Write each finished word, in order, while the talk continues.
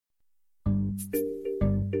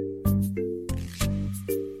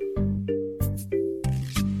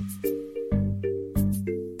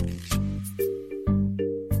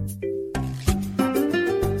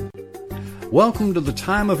Welcome to The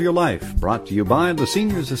Time of Your Life, brought to you by the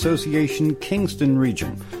Seniors Association Kingston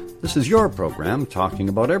Region. This is your program talking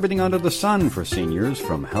about everything under the sun for seniors,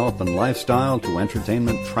 from health and lifestyle to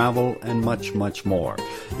entertainment, travel, and much, much more.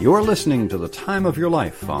 You're listening to The Time of Your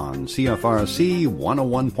Life on CFRC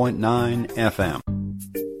 101.9 FM.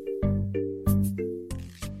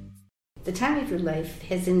 The Time of Your Life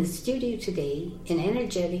has in the studio today an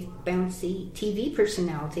energetic, bouncy TV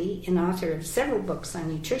personality and author of several books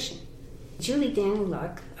on nutrition, Julie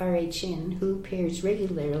Danyluk, RHN, who appears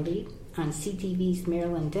regularly on CTV's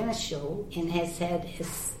Marilyn Dennis Show and has had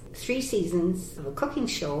 3 seasons of a cooking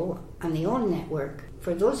show on the OWN network.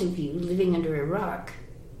 For those of you living under a rock,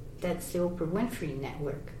 that's the Oprah Winfrey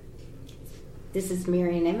Network. This is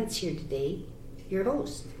Marian Emmons here today, your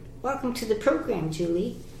host. Welcome to the program,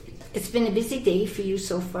 Julie. It's been a busy day for you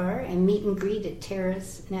so far, a meet and greet at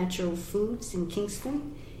Terra's Natural Foods in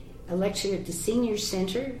Kingston, a lecture at the Senior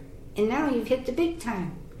Center, and now you've hit the big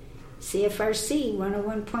time. CFRC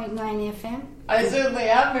 101.9 FM. I certainly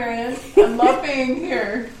am, Marian. I love being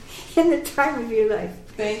here. In the time of your life.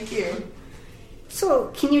 Thank you.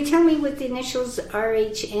 So, can you tell me what the initials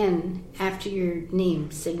RHN after your name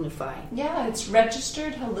signify? Yeah, it's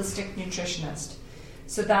Registered Holistic Nutritionist.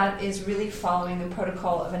 So that is really following the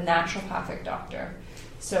protocol of a naturopathic doctor.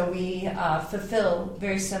 So we fulfill,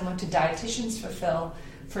 very similar to dietitians fulfill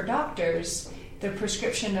for doctors, the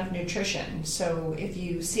prescription of nutrition. So if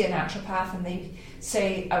you see a naturopath and they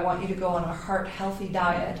say, I want you to go on a heart-healthy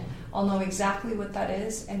diet, I'll know exactly what that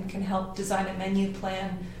is and can help design a menu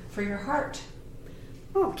plan for your heart.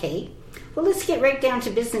 Okay. Well, let's get right down to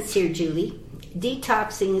business here, Julie.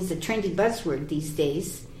 Detoxing is a trendy buzzword these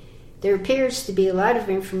days. There appears to be a lot of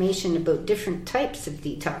information about different types of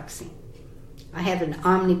detoxing. I have an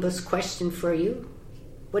omnibus question for you.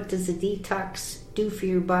 What does a detox do for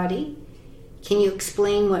your body? Can you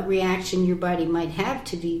explain what reaction your body might have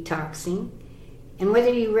to detoxing, and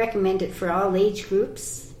whether you recommend it for all age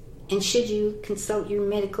groups, and should you consult your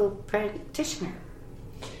medical practitioner?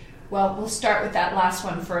 Well, we'll start with that last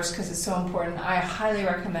one first because it's so important. I highly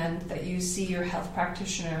recommend that you see your health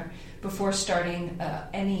practitioner before starting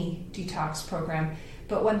any detox program.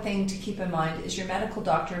 But one thing to keep in mind is your medical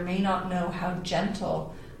doctor may not know how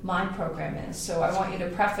gentle my program is. So I want you to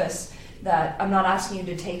preface that I'm not asking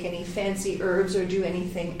you to take any fancy herbs or do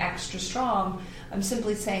anything extra strong. I'm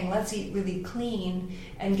simply saying let's eat really clean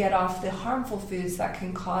and get off the harmful foods that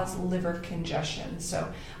can cause liver congestion. So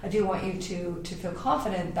I do want you to feel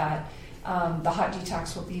confident that the hot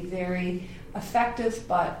detox will be very effective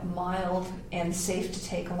but mild and safe to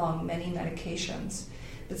take along many medications.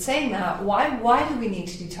 But saying that, why do we need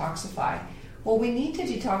to detoxify? Well, we need to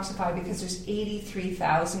detoxify because there's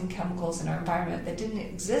 83,000 chemicals in our environment that didn't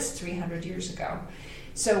exist 300 years ago.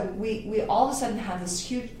 So we all of a sudden have this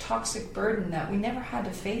huge toxic burden that we never had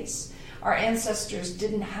to face. Our ancestors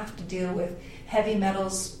didn't have to deal with heavy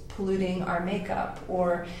metals polluting our makeup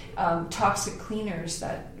or toxic cleaners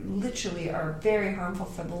that literally are very harmful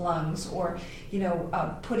for the lungs, or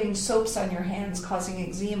putting soaps on your hands causing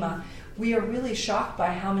eczema. We are really shocked by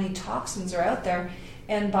how many toxins are out there,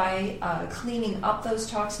 and by cleaning up those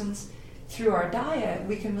toxins through our diet,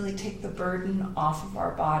 we can really take the burden off of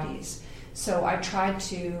our bodies. So I try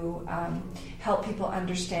to help people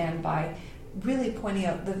understand by really pointing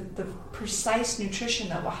out the precise nutrition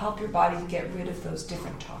that will help your body get rid of those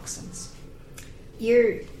different toxins.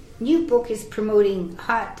 Your new book is promoting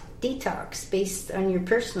hot detox based on your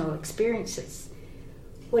personal experiences.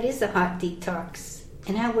 What is a hot detox,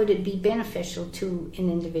 and how would it be beneficial to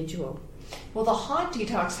an individual? Well, the hot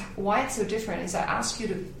detox, why it's so different is I ask you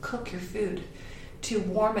to cook your food, to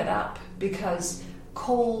warm it up, because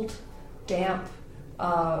cold, damp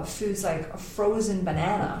foods like a frozen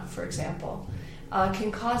banana, for example, can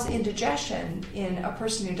cause indigestion in a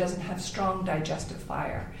person who doesn't have strong digestive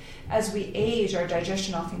fire. As we age, our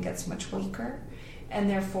digestion often gets much weaker, and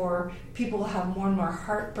therefore people will have more and more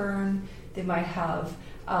heartburn. They might have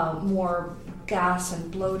more gas and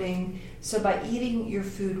bloating. So by eating your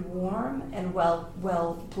food warm and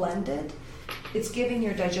well blended, it's giving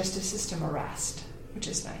your digestive system a rest, which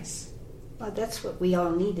is nice. Well, that's what we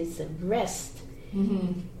all need, is a rest.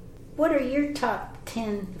 Mm-hmm. What are your top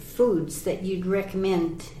 10 foods that you'd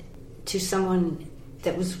recommend to someone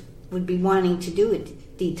that would be wanting to do a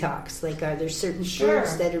detox? Like, are there certain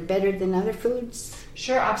foods that are better than other foods?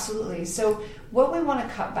 Sure, absolutely. So what we want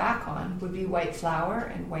to cut back on would be white flour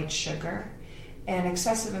and white sugar and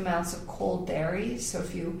excessive amounts of cold dairies. So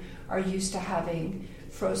if you are used to having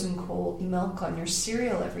frozen cold milk on your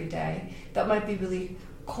cereal every day, that might be really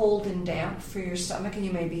cold and damp for your stomach, and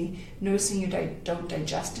you may be noticing you don't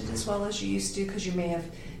digest it as well as you used to because you may have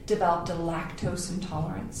developed a lactose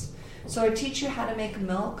intolerance. So I teach you how to make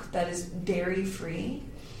milk that is dairy-free,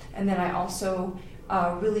 and then I also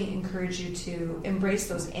really encourage you to embrace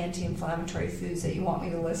those anti-inflammatory foods that you want me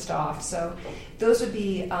to list off. So those would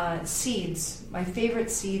be seeds. My favorite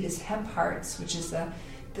seed is hemp hearts, which is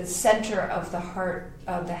the center of the heart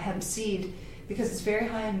of the hemp seed, because it's very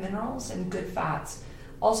high in minerals and good fats.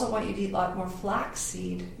 Also want you to eat a lot more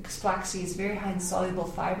flaxseed, because flaxseed is very high in soluble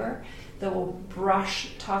fiber that will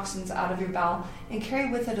brush toxins out of your bowel and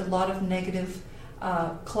carry with it a lot of negative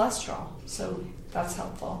cholesterol. So that's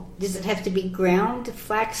helpful. Does it have to be ground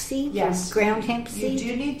flaxseed? Yes. Or ground hemp seed?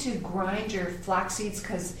 You do need to grind your flax seeds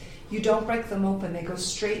because you don't break them open. They go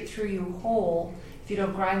straight through you whole if you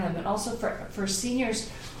don't grind them. And also for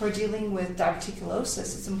seniors who are dealing with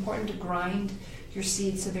diverticulosis, it's important to grind your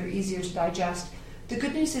seeds so they're easier to digest. The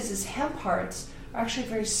good news is hemp hearts are actually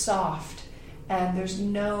very soft, and there's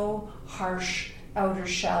no harsh outer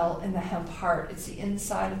shell in the hemp heart. It's the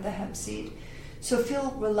inside of the hemp seed. So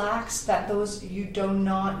feel relaxed that those you do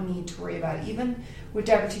not need to worry about. Even with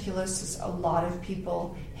diverticulosis, a lot of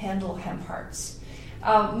people handle hemp hearts.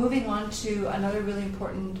 Moving on to another really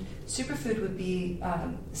important superfood would be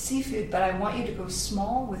seafood, but I want you to go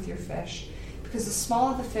small with your fish, because the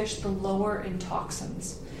smaller the fish, the lower in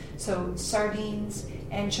toxins. So sardines,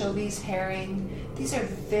 anchovies, herring, these are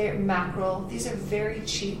mackerel. These are very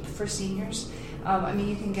cheap for seniors.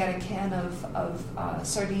 You can get a can of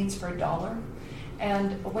sardines for $1.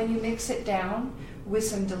 And when you mix it down with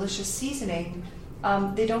some delicious seasoning,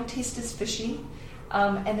 they don't taste as fishy,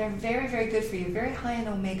 and they're very, very good for you, very high in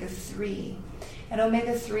omega-3. And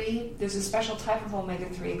omega-3, there's a special type of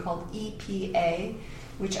omega-3 called EPA,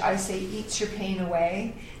 which I say eats your pain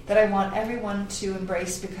away, that I want everyone to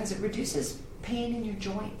embrace because it reduces pain in your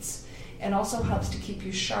joints and also helps to keep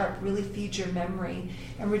you sharp, really feeds your memory,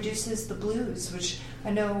 and reduces the blues, which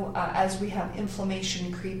I know as we have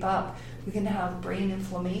inflammation creep up, we can have brain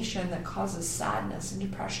inflammation that causes sadness and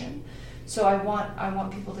depression. So I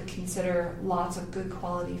want people to consider lots of good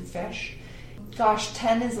quality fish. Gosh,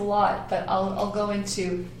 10 is a lot, but I'll go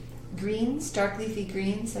into greens, dark leafy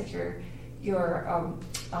greens like your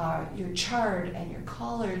chard and your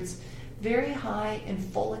collards. Very high in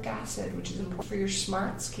folic acid, which is important for your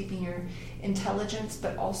smarts, keeping your intelligence,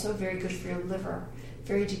 but also very good for your liver,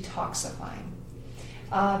 very detoxifying.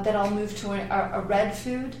 Then I'll move to a red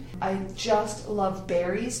food. I just love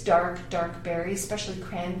berries, dark berries, especially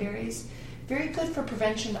cranberries. Very good for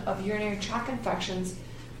prevention of urinary tract infections,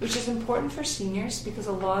 which is important for seniors because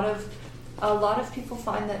a lot of people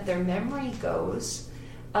find that their memory goes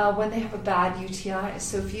when they have a bad UTI.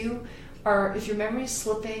 So if your memory is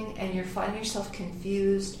slipping and you're finding yourself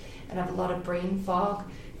confused and have a lot of brain fog,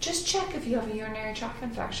 just check if you have a urinary tract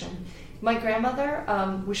infection. My grandmother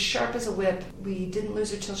was sharp as a whip. We didn't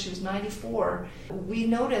lose her till she was 94. We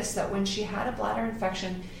noticed that when she had a bladder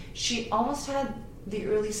infection, she almost had the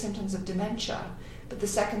early symptoms of dementia. But the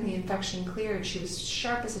second the infection cleared, she was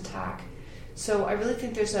sharp as a tack. So I really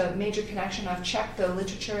think there's a major connection. I've checked the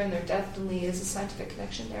literature, and there definitely is a scientific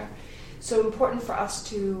connection there. So important for us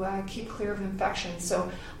to keep clear of infections.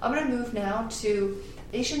 So I'm going to move now to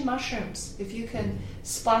Asian mushrooms. If you can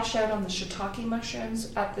splash out on the shiitake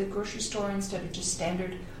mushrooms at the grocery store instead of just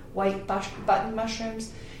standard white button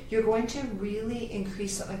mushrooms, you're going to really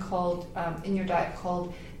increase something called in your diet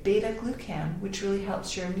called beta-glucan, which really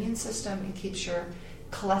helps your immune system and keeps your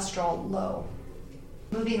cholesterol low.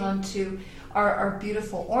 Moving on to our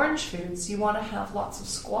beautiful orange foods, you want to have lots of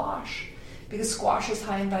squash, because squash is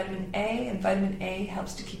high in vitamin A, and vitamin A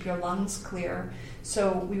helps to keep your lungs clear.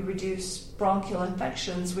 So we reduce bronchial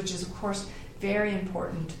infections, which is, of course, very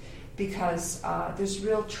important because there's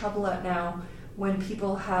real trouble out now when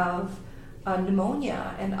people have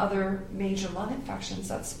pneumonia and other major lung infections.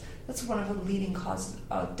 That's one of the leading causes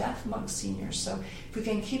of death amongst seniors. So if we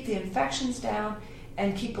can keep the infections down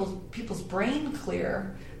and keep people's brain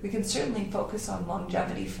clear, we can certainly focus on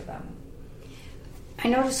longevity for them. I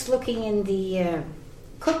noticed looking in the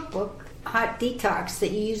cookbook, Hot Detox,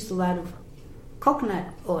 that you used a lot of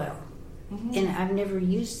coconut oil. Mm-hmm. And I've never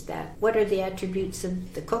used that. What are the attributes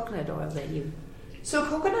of the coconut oil that you... So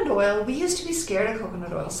coconut oil, we used to be scared of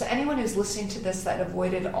coconut oil. So anyone who's listening to this that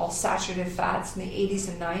avoided all saturated fats in the 80s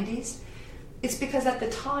and 90s, it's because at the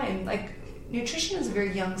time, nutrition is a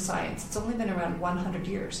very young science. It's only been around 100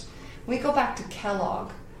 years. We go back to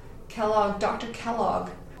Dr. Kellogg,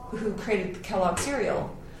 who created the Kellogg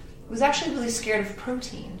cereal, was actually really scared of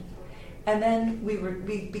protein. And then we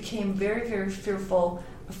became very, very fearful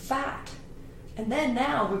of fat. And then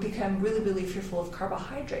now we become really, really fearful of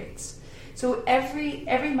carbohydrates. So every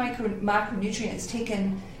macronutrient is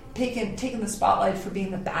taken taken the spotlight for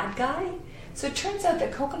being the bad guy. So it turns out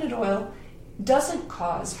that coconut oil doesn't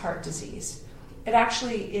cause heart disease. It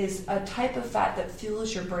actually is a type of fat that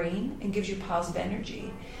fuels your brain and gives you positive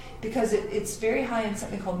energy, because it's very high in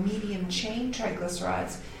something called medium chain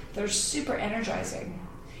triglycerides that are super energizing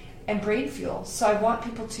and brain fuel. So I want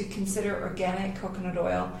people to consider organic coconut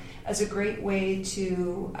oil as a great way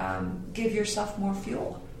to give yourself more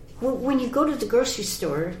fuel. Well, when you go to the grocery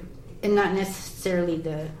store, and not necessarily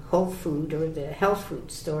the Whole Food or the health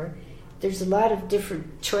food store, there's a lot of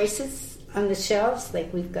different choices on the shelves.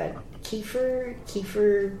 Like we've got kefir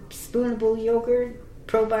spoonable yogurt,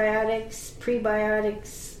 probiotics,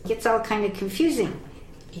 prebiotics. It gets all kind of confusing.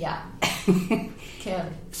 Yeah.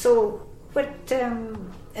 Can. So what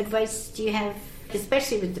advice do you have,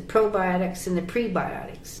 especially with the probiotics and the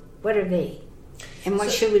prebiotics? What are they? And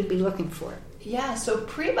what should we be looking for? Yeah, so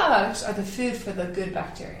prebiotics are the food for the good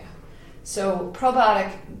bacteria. So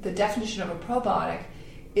probiotic, the definition of a probiotic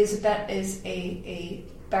is a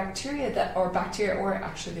bacteria or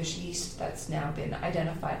actually there's yeast that's now been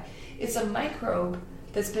identified. It's a microbe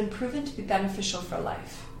that's been proven to be beneficial for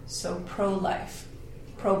life. So pro-life,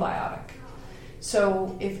 probiotic.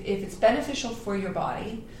 So if it's beneficial for your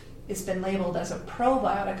body, it's been labeled as a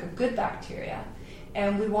probiotic, a good bacteria,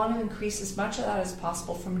 and we want to increase as much of that as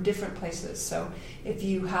possible from different places. So if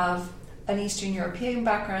you have an Eastern European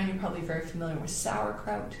background, you're probably very familiar with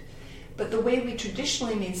sauerkraut. But the way we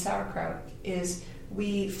traditionally made sauerkraut is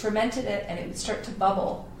we fermented it and it would start to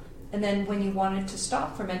bubble. And then when you wanted to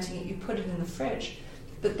stop fermenting it, you put it in the fridge.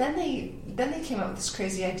 But then they came up with this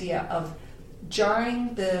crazy idea of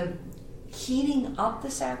heating up the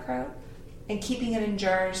sauerkraut and keeping it in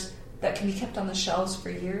jars that can be kept on the shelves for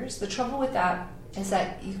years. The trouble with that is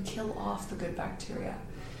that you kill off the good bacteria.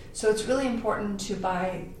 So it's really important to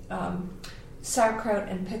buy sauerkraut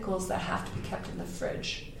and pickles that have to be kept in the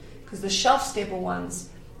fridge, because the shelf-stable ones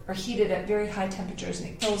are heated at very high temperatures and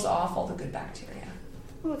it kills off all the good bacteria.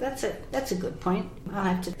 Oh, that's a good point. I'll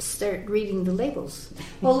have to start reading the labels.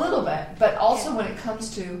 Well, a little bit, but also when it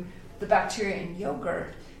comes to the bacteria in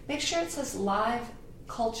yogurt, make sure it says live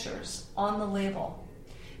cultures on the label,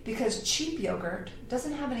 because cheap yogurt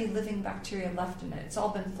doesn't have any living bacteria left in it. It's all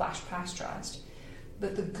been flash pasteurized.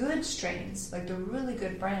 But the good strains, like the really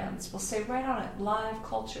good brands, will say right on it, live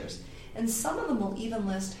cultures. And some of them will even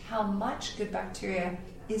list how much good bacteria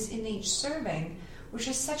is in each serving, which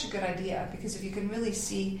is such a good idea, because if you can really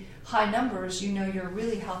see high numbers, you know you're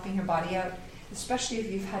really helping your body out, especially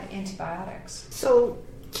if you've had antibiotics. So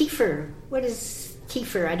kefir, what is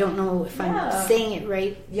kefir? I don't know if I'm saying it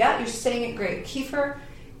right. Yeah, you're saying it great. Kefir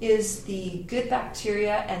is the good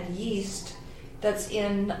bacteria and yeast that's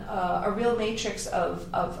in a real matrix of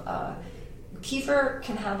kefir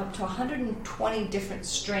can have up to 120 different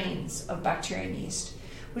strains of bacteria and yeast,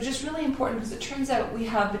 which is really important because it turns out we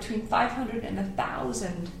have between 500 and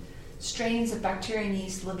 1,000 strains of bacteria and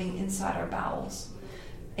yeast living inside our bowels.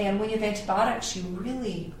 And when you have antibiotics, you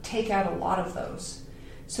really take out a lot of those.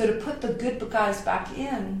 So to put the good guys back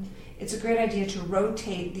in, it's a great idea to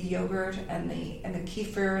rotate the yogurt and the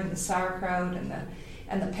kefir and the sauerkraut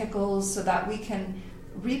and the pickles so that we can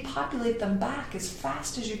repopulate them back as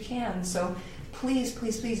fast as you can. So please,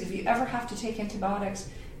 please, please, if you ever have to take antibiotics,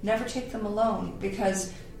 never take them alone,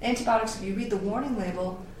 because antibiotics, if you read the warning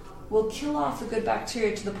label, will kill off the good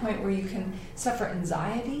bacteria to the point where you can suffer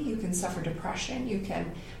anxiety, you can suffer depression, you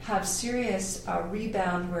can have serious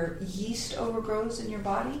rebound where yeast overgrows in your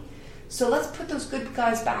body. So let's put those good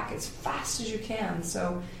guys back as fast as you can.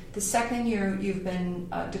 So the second you've been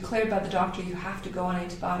declared by the doctor you have to go on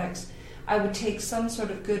antibiotics, I would take some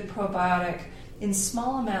sort of good probiotic in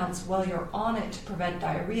small amounts while you're on it to prevent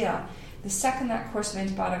diarrhea. The second that course of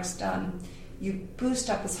antibiotics done, you boost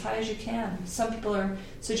up as high as you can. Some people are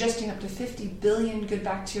suggesting up to 50 billion good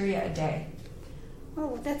bacteria a day.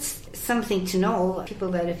 Oh, that's something to know.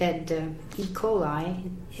 People that have had E.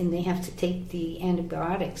 coli and they have to take the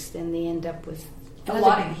antibiotics, then they end up with a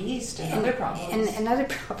lot of yeast and other problems. And other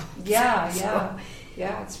problems.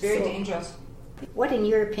 Yeah. It's very dangerous. What, in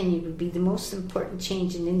your opinion, would be the most important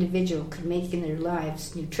change an individual could make in their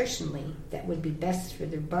lives nutritionally that would be best for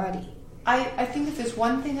their body? I think if there's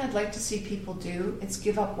one thing I'd like to see people do, it's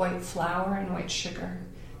give up white flour and white sugar.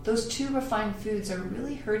 Those two refined foods are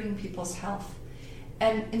really hurting people's health.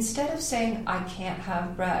 And instead of saying, I can't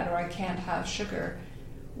have bread or I can't have sugar,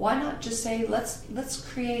 why not just say, let's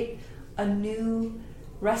create a new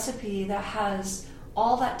recipe that has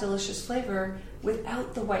all that delicious flavor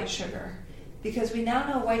without the white sugar? Because we now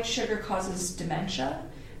know white sugar causes dementia,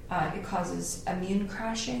 it causes immune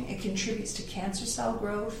crashing, it contributes to cancer cell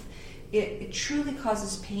growth, it truly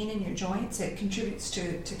causes pain in your joints. It contributes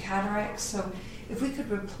to cataracts. So if we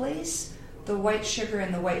could replace the white sugar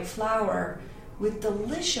and the white flour with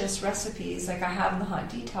delicious recipes like I have in the Hot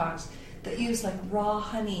Detox that use like raw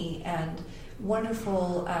honey and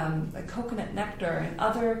wonderful like coconut nectar and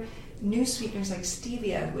other new sweeteners like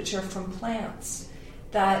stevia, which are from plants,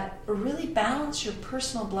 that really balance your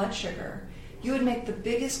personal blood sugar, you would make the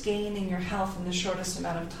biggest gain in your health in the shortest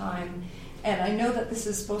amount of time. And I know that this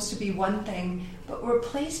is supposed to be one thing, but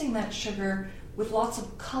replacing that sugar with lots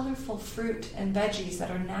of colorful fruit and veggies that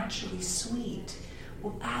are naturally sweet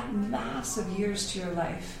will add massive years to your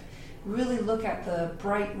life. Really look at the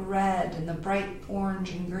bright red and the bright orange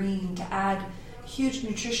and green to add huge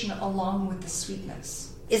nutrition along with the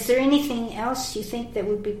sweetness. Is there anything else you think that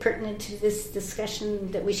would be pertinent to this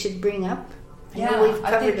discussion that we should bring up? I know we've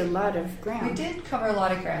covered a lot of ground. We did cover a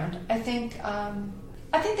lot of ground. I think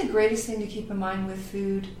the greatest thing to keep in mind with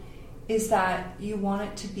food is that you want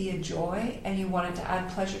it to be a joy and you want it to add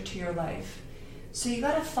pleasure to your life. So you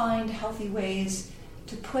got to find healthy ways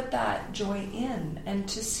to put that joy in and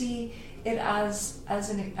to see it as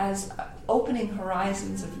opening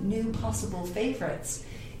horizons of new possible favorites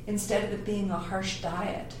instead of it being a harsh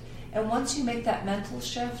diet. And once you make that mental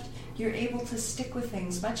shift, you're able to stick with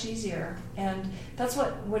things much easier. And that's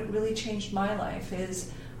what really changed my life.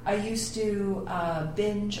 Is I used to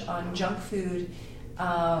binge on junk food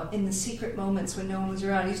in the secret moments when no one was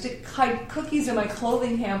around. I used to hide cookies in my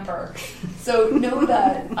clothing hamper. So know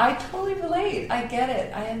that I totally relate. I get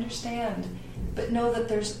it. I understand. But know that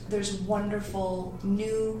there's wonderful,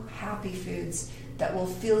 new, happy foods that will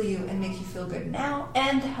fill you and make you feel good now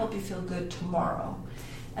and help you feel good tomorrow.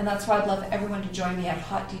 And that's why I'd love everyone to join me at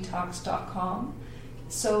hotdetox.com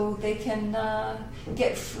so they can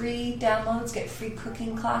get free downloads, get free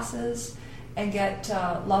cooking classes, and get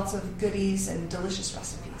lots of goodies and delicious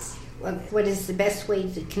recipes. What is the best way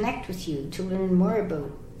to connect with you, to learn more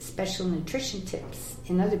about special nutrition tips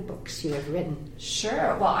and other books you have written?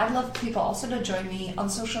 Sure. Well, I'd love people also to join me on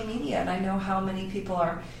social media, and I know how many people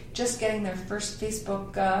are just getting their first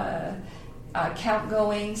Facebook account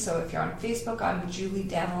going. So if you're on Facebook, I'm Julie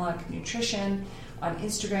Daniluk Nutrition. On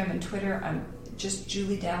Instagram and Twitter, I'm just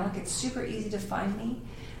Julie Daniluk. It's super easy to find me.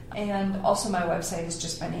 And also my website is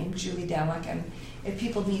just my name, Julie Daniluk. And if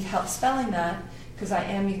people need help spelling that, because I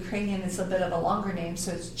am Ukrainian, it's a bit of a longer name,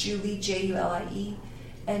 so it's Julie, Julie.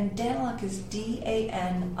 And Daniluk is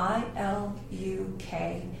Daniluk.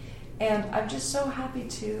 And I'm just so happy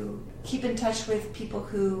to keep in touch with people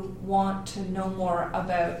who want to know more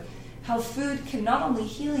about how food can not only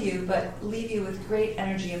heal you, but leave you with great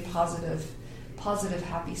energy and positive,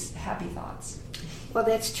 happy thoughts. Well,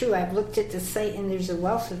 that's true. I've looked at the site and there's a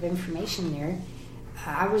wealth of information there.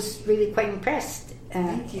 I was really quite impressed.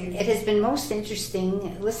 Thank you. It has been most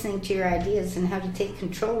interesting listening to your ideas on how to take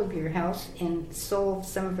control of your health and solve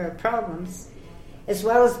some of our problems. As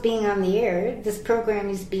well as being on the air, this program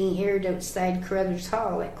is being aired outside Carruthers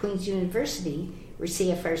Hall at Queen's University, where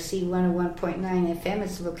CFRC 101.9 FM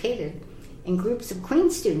is located, and groups of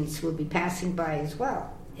Queen's students will be passing by as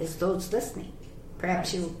well as those listening.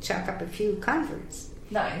 Perhaps you'll chalk up a few converts.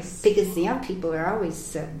 Nice. Because the young people are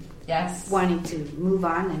always wanting to move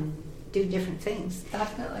on and do different things.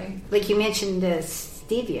 Definitely. Like you mentioned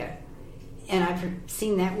stevia, and I've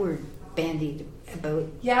seen that word bandied about.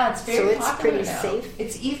 Yeah, it's very popular. So it's pretty now. safe.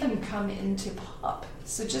 It's even come into pop.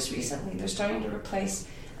 So just recently, they're starting to replace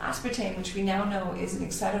aspartame, which we now know is an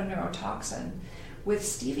excitoneuratoxin, with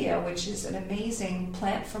stevia, which is an amazing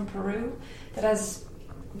plant from Peru that has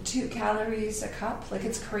 2 calories a cup. Like,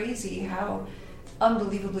 it's crazy how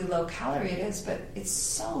unbelievably low calorie it is, but it's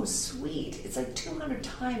so sweet. It's like 200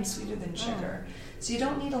 times sweeter than sugar. So you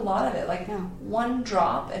don't need a lot of it. Like one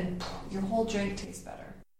drop and your whole drink tastes better.